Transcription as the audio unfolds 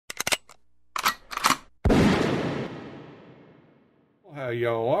How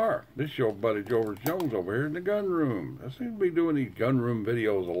y'all are? This is your buddy George Jones over here in the gun room. I seem to be doing these gun room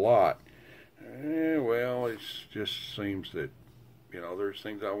videos a lot. Well, it just seems that, there's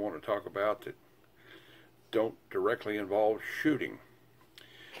things I want to talk about that don't directly involve shooting.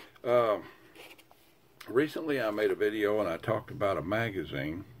 Recently I made a video and I talked about a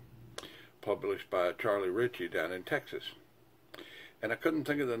magazine published by Charlie Ritchie down in Texas. And I couldn't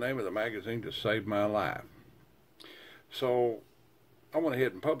think of the name of the magazine to save my life. So I went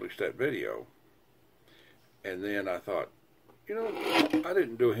ahead and published that video, and then I thought, I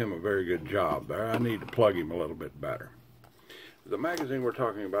didn't do him a very good job there. I need to plug him a little bit better. The magazine we're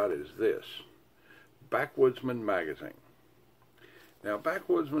talking about is this, Woodsman magazine. Now,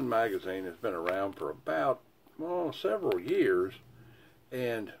 Woodsman magazine has been around for about, several years,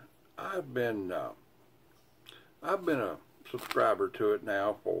 and I've been a subscriber to it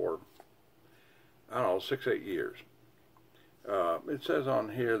now for, 6-8 years. It says on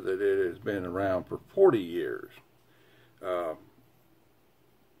here that it has been around for 40 years. Okay,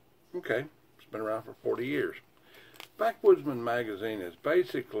 it's been around for 40 years. Woodsman magazine is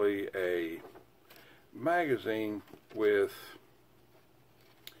basically a magazine with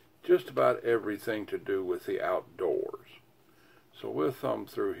just about everything to do with the outdoors. So we'll thumb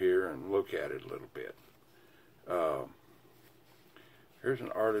through here and look at it a little bit. Here's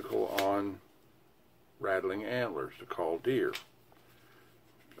an article on rattling antlers to call deer.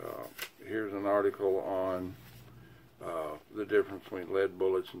 Here's an article on the difference between lead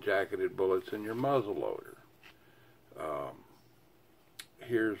bullets and jacketed bullets in your muzzle loader.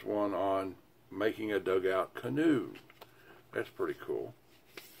 Here's one on making a dugout canoe. That's pretty cool.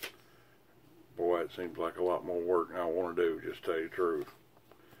 Boy, it seems like a lot more work than I want to do, just to tell you the truth.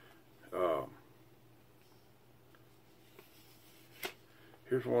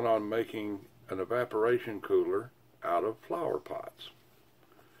 Here's one on making an evaporation cooler out of flower pots.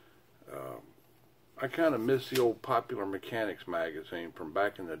 I kind of miss the old Popular Mechanics magazine from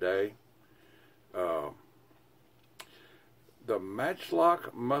back in the day. The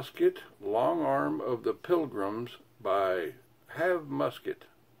Matchlock Musket Long Arm of the Pilgrims by Have Musket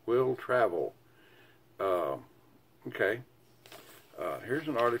Will Travel. Okay. Here's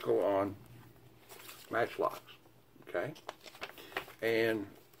an article on matchlocks. Okay. And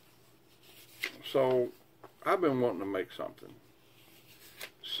so I've been wanting to make something.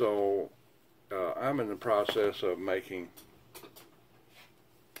 So I'm in the process of making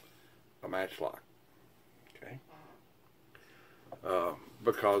a matchlock. Okay.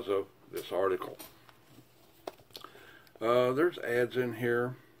 Because of this article. There's ads in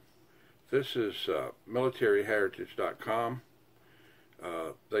here. This is militaryheritage.com.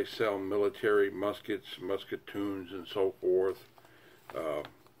 They sell military muskets, musketoons, and so forth.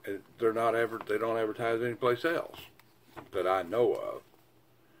 And they don't advertise anyplace else that I know of.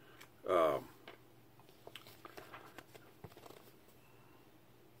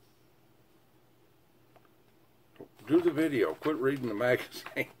 Do the video. Quit reading the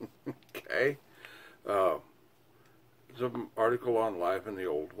magazine. Okay. There's an article on life in the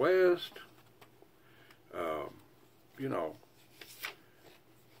Old West.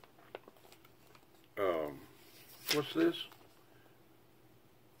 What's this?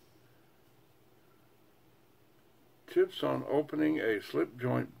 Tips on opening a slip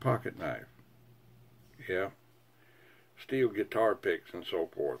joint pocket knife. Yeah. Steel guitar picks and so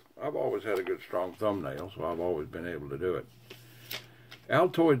forth. I've always had a good strong thumbnail, so I've always been able to do it.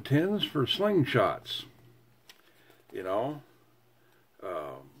 Altoid tins for slingshots.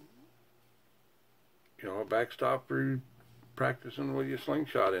 A backstop for practicing with your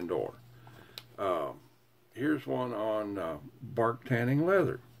slingshot indoor. Here's one on bark tanning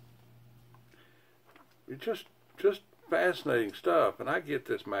leather. It's just fascinating stuff, and I get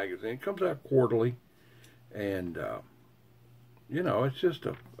this magazine. It comes out quarterly, and it's just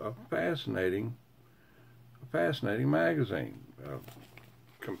a fascinating magazine.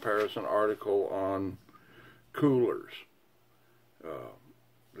 Comparison article on coolers,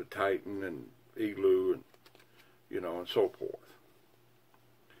 the Titan and Igloo, and and so forth.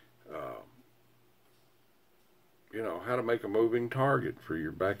 How to make a moving target for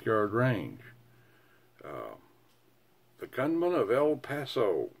your backyard range. The Gunman of El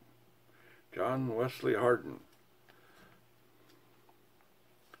Paso, John Wesley Hardin.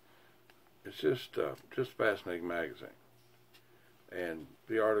 It's just fascinating magazine. And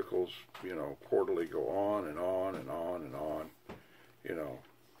the articles, quarterly go on and on and on and on,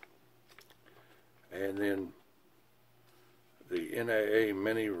 And then the NAA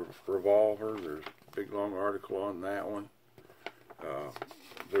mini revolver, there's a big long article on that one.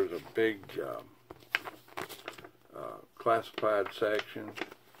 There's a big classified section,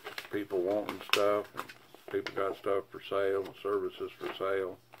 people wanting stuff, and people got stuff for sale, services for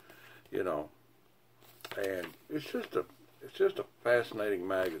sale, you know. And it's just a fascinating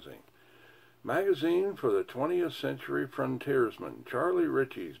magazine. Magazine for the 20th century frontiersman. Charlie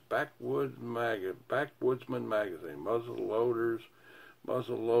Ritchie's Backwoodsman magazine. Muzzle loaders,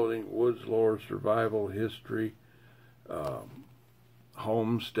 muzzle loading, woods lore, survival history,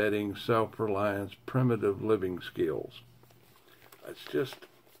 homesteading, self-reliance, primitive living skills. It's just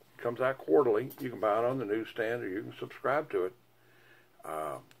comes out quarterly. You can buy it on the newsstand or you can subscribe to it.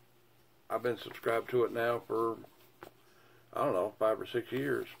 I've been subscribed to it now for, I don't know, 5 or 6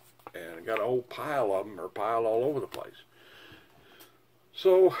 years. And I got a whole pile of them, or piled all over the place.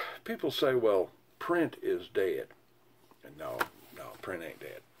 So people say, well, print is dead. And no, print ain't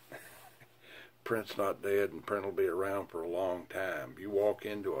dead. Print's not dead, and print will be around for a long time. You walk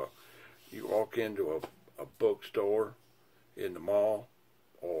into a bookstore in the mall,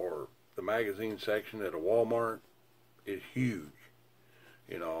 or the magazine section at a Walmart is huge.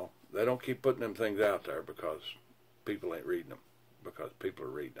 You know, they don't keep putting them things out there because people ain't reading them, because people are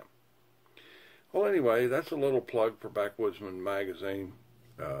reading them. Well, anyway, that's a little plug for Backwoodsman magazine.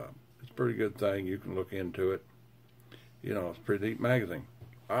 It's a pretty good thing. You can look into it. You know, it's a pretty neat magazine.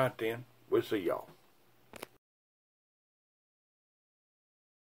 All right, then. We'll see y'all.